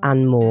 Stitcher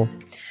and more.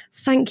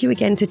 Thank you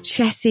again to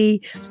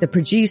Chessie, to the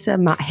producer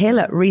Matt Hill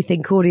at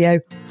Rethink Audio.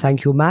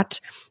 Thank you, Matt.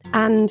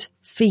 And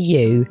for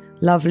you,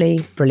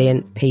 lovely,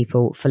 brilliant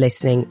people, for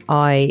listening.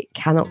 I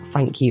cannot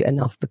thank you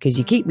enough, because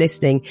you keep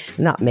listening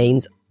and that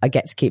means I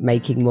get to keep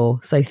making more.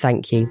 So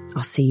thank you.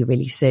 I'll see you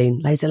really soon.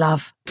 Loads of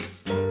love.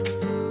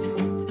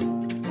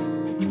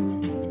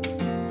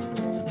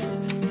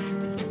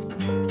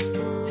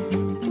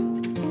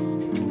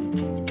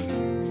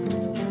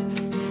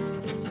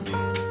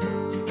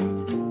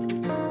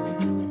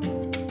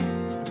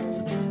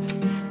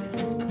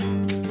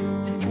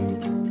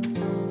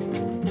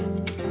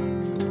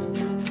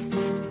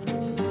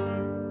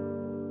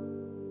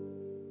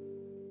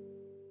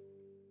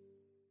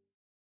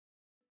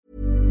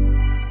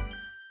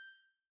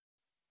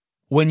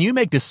 When you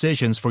make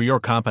decisions for your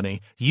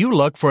company, you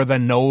look for the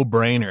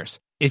no-brainers.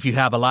 If you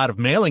have a lot of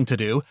mailing to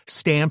do,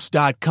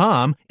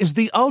 Stamps.com is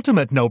the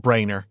ultimate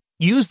no-brainer.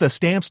 Use the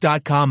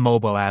Stamps.com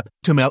mobile app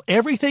to mail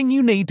everything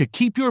you need to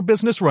keep your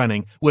business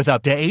running with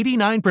up to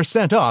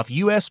 89% off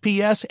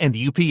USPS and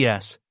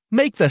UPS.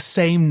 Make the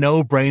same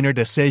no-brainer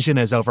decision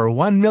as over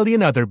 1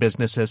 million other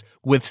businesses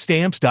with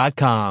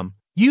Stamps.com.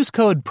 Use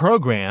code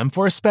PROGRAM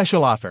for a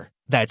special offer.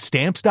 That's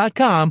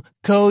Stamps.com,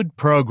 code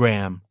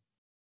PROGRAM.